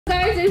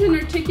there's an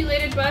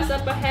articulated bus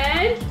up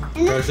ahead.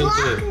 And it's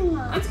blocking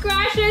us. Let's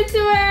crash into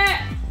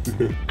it.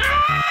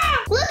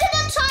 Ah! Look at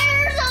the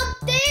tires up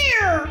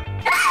there.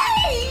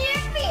 Hey,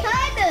 you're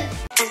behind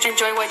us.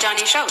 Enjoy what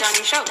Johnny showed.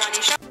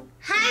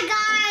 Hi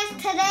guys,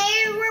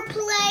 today we're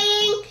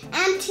playing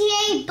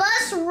MTA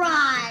bus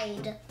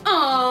ride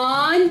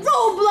on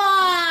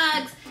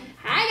Roblox.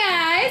 Hi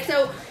guys,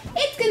 so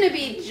it's gonna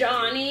be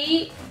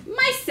Johnny,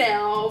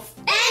 myself,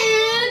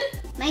 and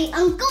my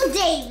Uncle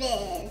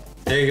David.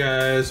 Hey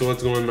guys,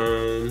 what's going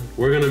on?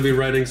 We're gonna be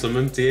riding some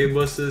MTA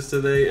buses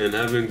today and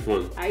having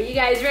fun. Are you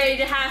guys ready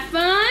to have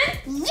fun?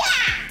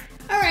 Yeah!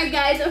 Alright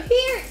guys, so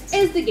here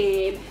is the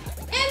game.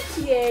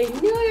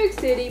 MTA New York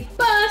City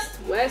Bus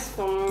West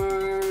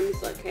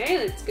Farms. Okay,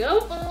 let's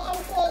go.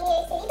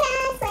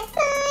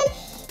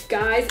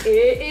 Guys,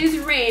 it is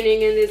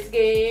raining in this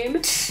game.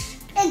 It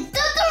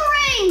doesn't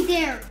rain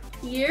there.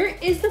 Here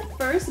is the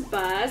first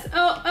bus.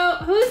 Oh,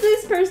 who's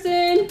this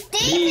person?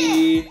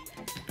 David.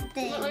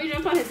 Let me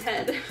jump on his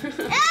head.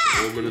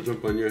 I'm gonna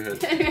jump on your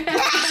head.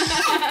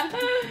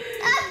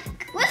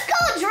 Let's go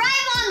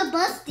drive on the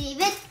bus,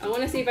 David. I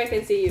want to see if I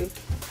can see you.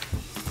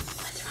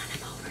 Let's run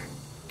him over.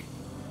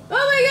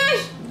 Oh my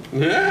gosh!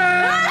 You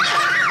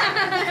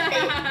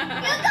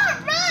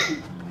gotta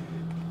run!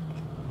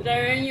 Did I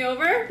run you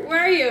over? Where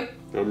are you?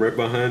 I'm right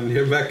behind.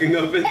 You're backing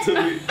up into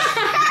me.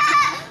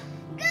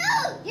 Go!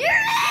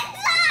 You're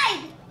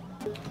inside!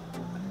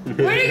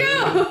 Where'd he go?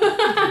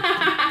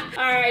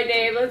 Alright,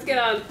 Dave, let's get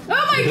on.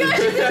 Oh my gosh,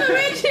 it's in the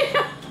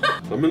windshield!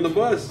 I'm in the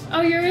bus.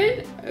 Oh, you're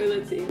in? Oh,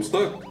 let's see. I'm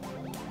stuck.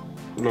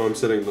 No, I'm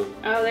sitting though.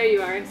 Oh, there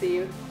you are. I see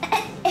you.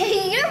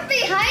 You're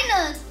behind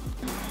us.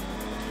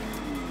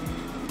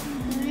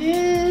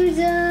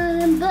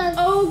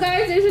 Oh,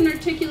 guys, there's an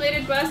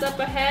articulated bus up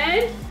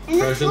ahead. And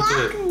it's Crash into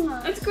blocking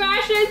us. Let's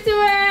crash into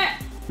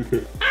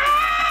it.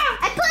 Ah!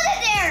 I put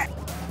it there.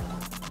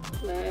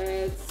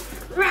 Let's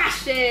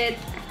crash it.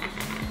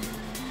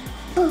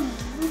 Boom.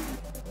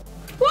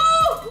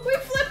 Whoa! We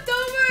flipped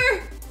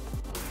over.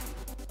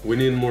 We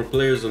need more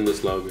players in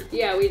this lobby.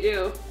 Yeah, we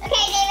do. Okay,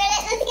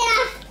 David, let's get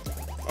off.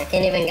 I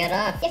can't even get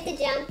off. You have to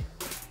jump.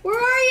 Where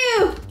are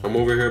you? I'm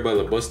over here by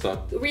the bus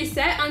stop.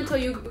 Reset until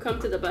you come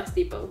to the bus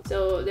depot.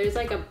 So there's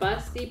like a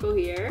bus depot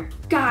here.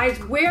 Guys,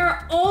 where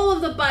are all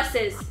of the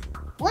buses?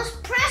 Let's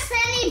press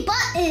any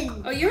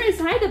button. Oh, you're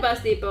inside the bus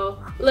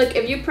depot. Look,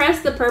 if you press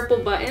the purple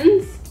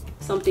buttons,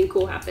 something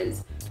cool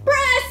happens.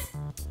 Press!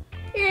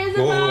 Here's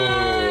the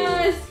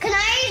bus! Can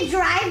I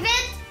drive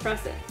it?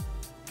 Press it.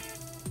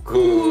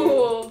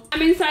 Cool.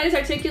 I'm inside this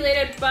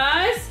articulated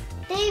bus.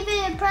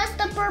 David, press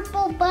the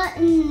purple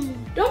button.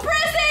 Don't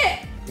press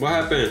it! What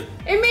happened?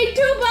 It made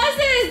 2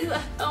 buses!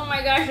 Oh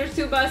my gosh, there's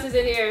 2 buses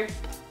in here.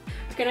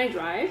 Can I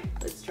drive?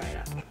 Let's try it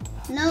out.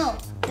 No,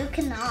 you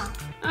cannot.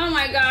 Oh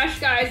my gosh,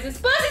 guys, this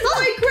bus is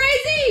going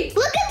crazy!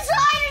 Look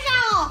inside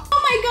yourself.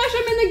 Oh my gosh,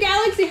 I'm in the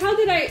galaxy. How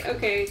did I?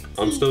 Okay.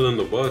 I'm still in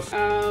the bus.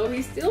 Oh,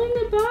 he's still in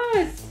the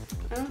bus.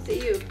 I don't see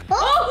you. Oh.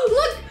 Oh,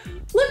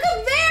 look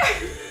up there!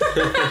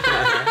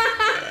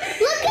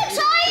 Look at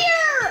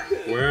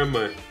tire. Where am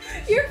I?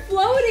 You're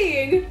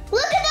floating.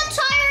 Look at the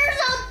tires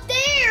up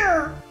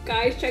there.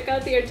 Guys, check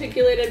out the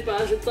articulated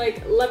bus. It's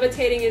like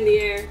levitating in the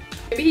air.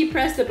 Maybe he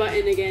pressed the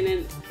button again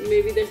and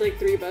maybe there's like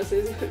 3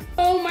 buses.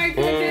 Oh my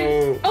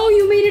goodness. Oh,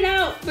 you made it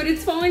out, but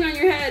it's falling on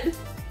your head.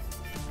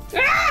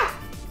 Ah!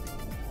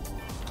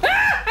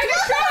 Ah! I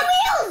got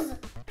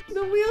trapped.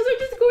 The wheels are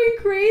just going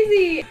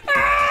crazy.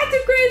 Ah,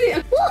 too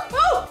crazy.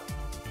 Oh!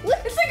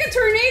 It's like a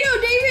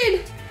tornado,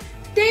 David.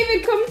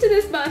 David, come to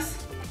this bus.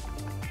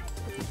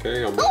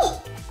 Okay, I'm.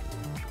 Oh!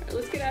 Right,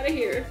 let's get out of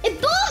here. It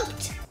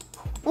bumped.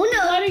 Oh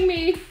no! Letting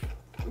me.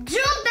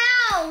 Jump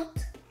out.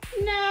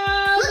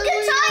 No. Look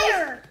at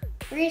tire.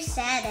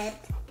 Reset it.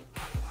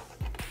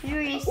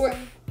 Reset. What?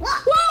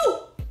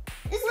 Whoa!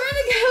 Is We're in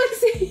the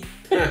galaxy.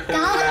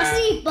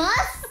 Galaxy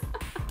bus?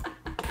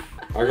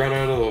 I got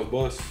out of the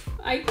bus.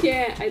 I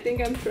can't. I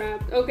think I'm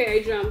trapped. Okay,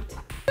 I jumped.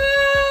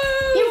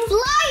 You're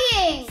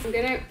flying. I'm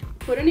gonna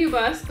put a new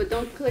bus, but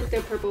don't click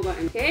the purple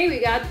button. Okay, we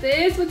got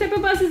this. What type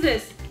of bus is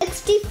this?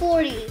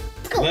 XT40.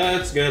 Let's go.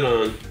 Let's get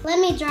on. Let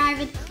me drive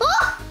it.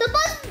 Oh, the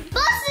bus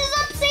is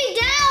upside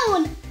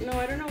down. No,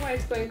 I don't know why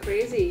it's going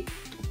crazy.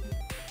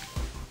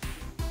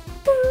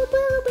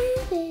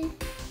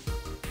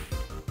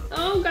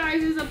 Oh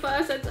guys, there's a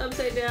bus that's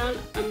upside down.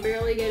 I'm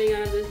barely getting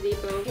out of this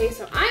depot. Okay,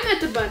 so I'm at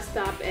the bus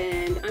stop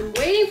and I'm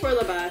waiting for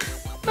the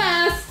bus.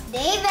 Bus!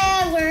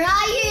 David, where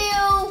are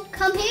you?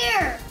 Come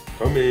here.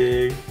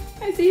 Coming.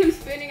 I see him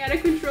spinning out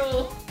of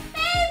control.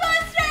 Hey,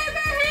 bus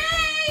driver,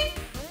 hey!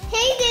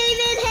 Hey,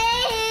 David,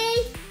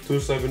 hey.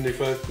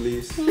 $2.75,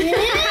 please.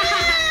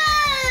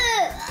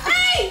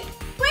 Hey!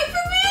 Wait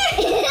for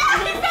me!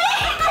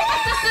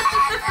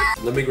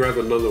 Let me grab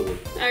another one.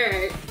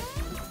 Alright.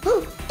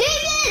 Oh,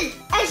 David,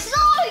 I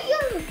saw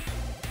you.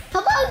 How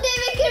about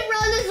David can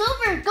run us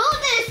over? Go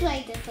this way.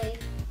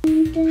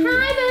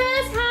 Hi,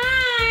 bus,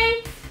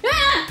 hi!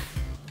 Ah!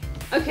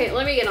 Okay,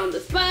 let me get on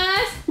this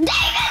bus.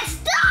 David,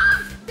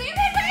 stop!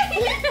 David,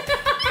 wait!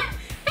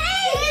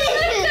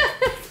 Hey!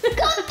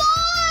 Come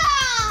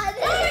on!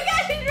 Oh my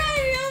gosh, he's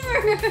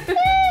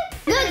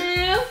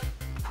Hello.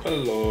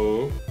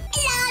 Hello.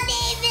 Hello,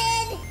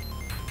 David.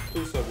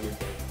 275,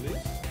 please.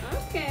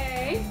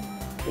 Okay.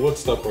 What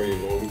stop are you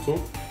going to?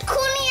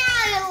 Coney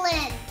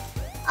Island.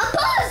 A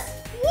bus.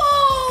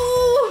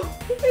 Whoa!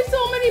 There's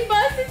so many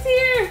buses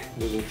here.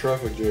 There's a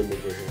traffic jam over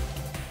here.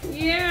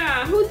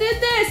 Yeah, who did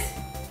this?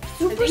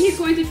 I think he's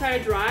going to try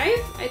to drive.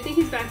 I think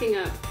he's backing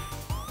up.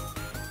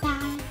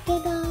 Back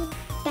it up.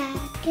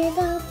 Back it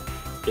up.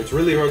 It's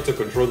really hard to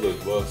control this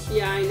bus.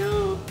 Yeah, I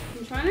know.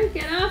 I'm trying to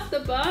get off the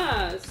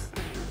bus.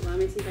 Let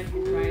me see if I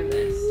can drive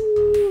this.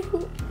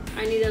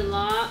 I need a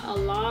lot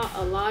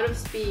of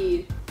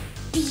speed.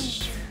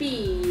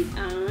 Speed.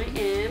 I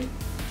am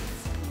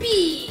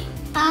speed.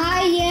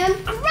 I am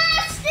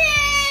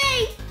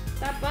resting.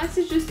 That bus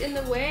is just in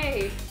the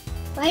way.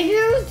 Why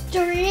there's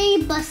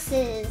 3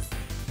 buses?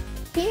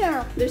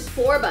 Here. There's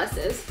 4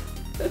 buses.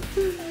 What's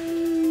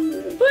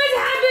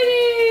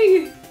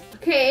happening?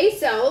 Okay,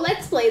 so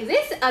let's play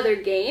this other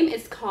game.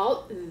 It's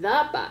called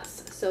The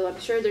Bus. So I'm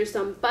sure there's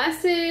some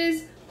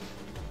buses.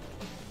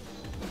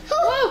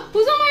 Whoa,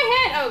 who's on my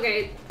head?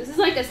 Okay, this is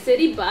like a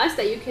city bus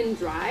that you can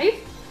drive.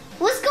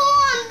 Let's go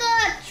on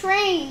the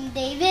train,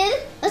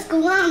 David. Let's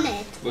go on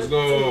it. Let's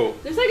go.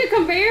 There's like a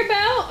conveyor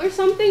belt or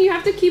something. You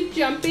have to keep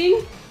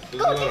jumping.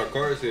 There's a lot of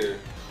cars here.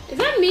 Is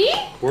that me?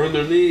 We're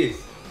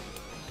underneath.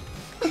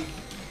 I'm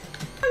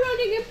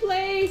running in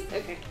place.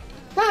 Okay.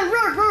 Run.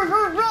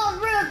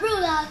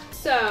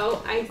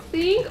 So I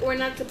think we're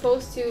not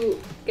supposed to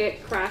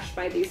get crashed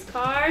by these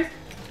cars.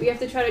 We have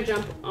to try to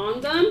jump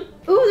on them.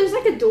 Oh, there's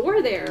like a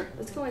door there.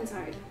 Let's go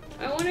inside.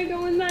 I want to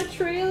go in that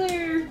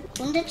trailer.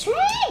 On the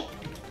train.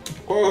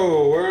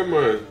 Whoa, where am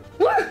I?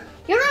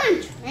 You're on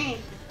a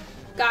train.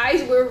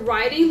 Guys, we're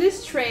riding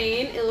this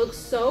train. It looks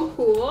so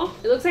cool.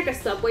 It looks like a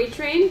subway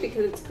train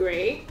because it's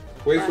gray.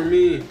 Wait for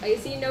me. I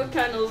see no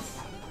tunnels.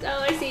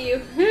 Oh, I see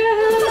you.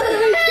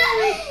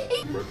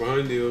 Right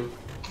behind you.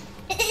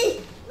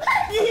 You're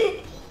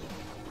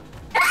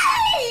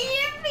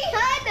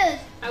behind us.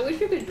 I wish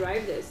we could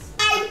drive this.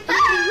 I'm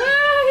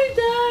He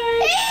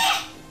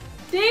died.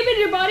 David,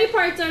 your body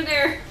parts are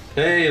there.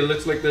 Hey, it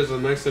looks like there's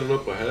an accident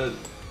up ahead.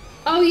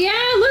 Oh yeah,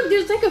 look,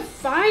 there's like a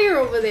fire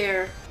over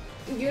there.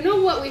 You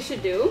know what we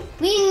should do?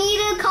 We need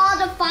to call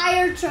the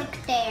fire truck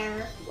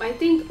there. I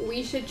think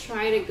we should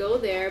try to go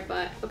there,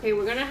 but okay,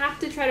 we're gonna have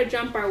to try to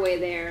jump our way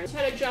there. Let's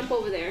try to jump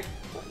over there.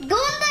 Go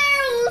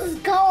there, those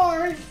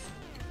cars.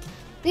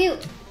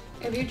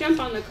 If you jump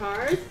on the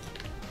cars,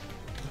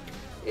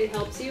 it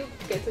helps you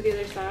get to the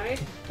other side,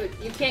 but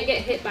you can't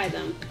get hit by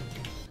them.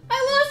 I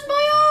lost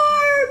my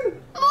arm!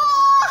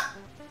 Oh!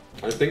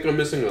 I think I'm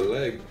missing a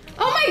leg.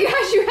 Oh my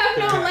gosh, you have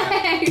no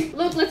leg!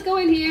 Look, let's go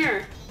in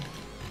here.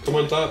 Come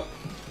on top.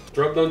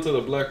 Drop down to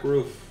the black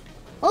roof.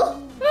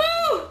 Oh!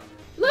 Oh!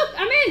 Look,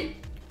 I'm in!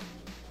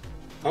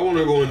 I want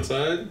to go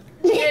inside.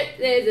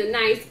 There's a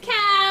nice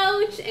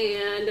couch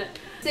and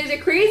there's a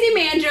crazy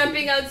man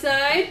jumping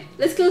outside.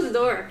 Let's close the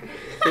door.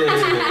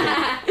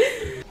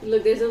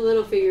 Look, there's a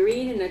little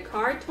figurine and a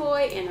car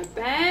toy and a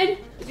bed.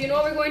 Do you know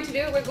what we're going to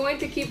do? We're going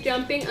to keep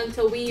jumping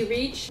until we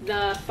reach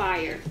the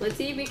fire. Let's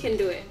see if we can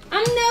do it.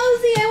 I'm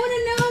nosy. I want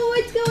to know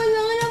what's going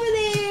on over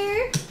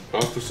there.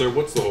 Officer,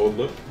 what's the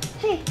holdup?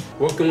 Hey.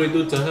 What can we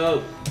do to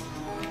help?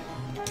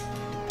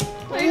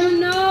 I don't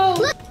know.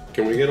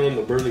 Can we get on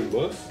the burning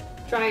bus?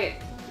 Try it.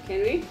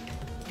 Can we?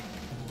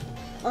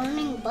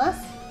 Burning bus?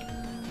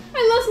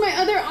 I lost my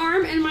other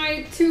arm and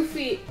my 2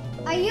 feet.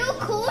 Are you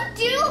cool?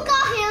 Do you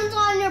got hands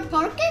on your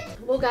pocket?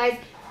 Well, guys,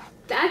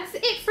 that's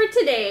it for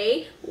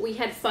today. We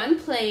had fun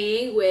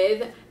playing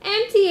with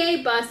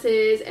MTA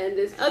buses and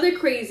this other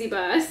crazy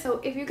bus. So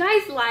if you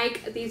guys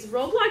like these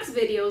Roblox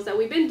videos that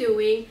we've been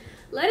doing,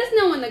 let us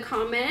know in the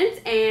comments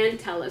and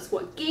tell us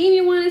what game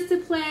you want us to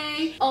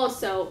play.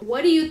 Also,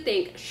 what do you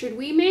think? Should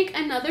we make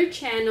another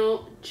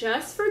channel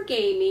just for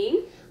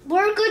gaming?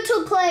 We're going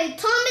to play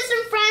Thomas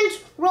and Friends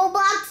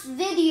Roblox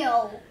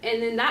video. And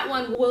then that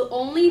one will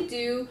only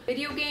do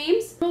video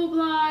games,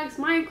 Roblox,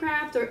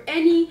 Minecraft, or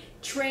any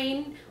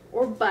train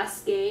or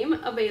bus game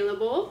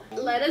available.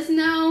 Let us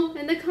know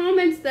in the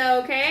comments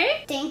though,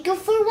 okay? Thank you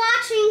for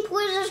watching.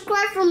 Please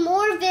subscribe for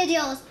more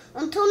videos.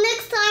 Until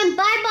next time,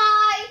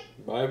 bye-bye.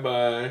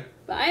 Bye-bye.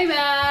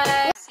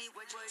 Bye-bye. See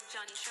what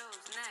Johny shows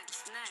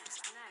next.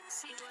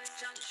 See what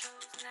Johny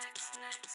shows next.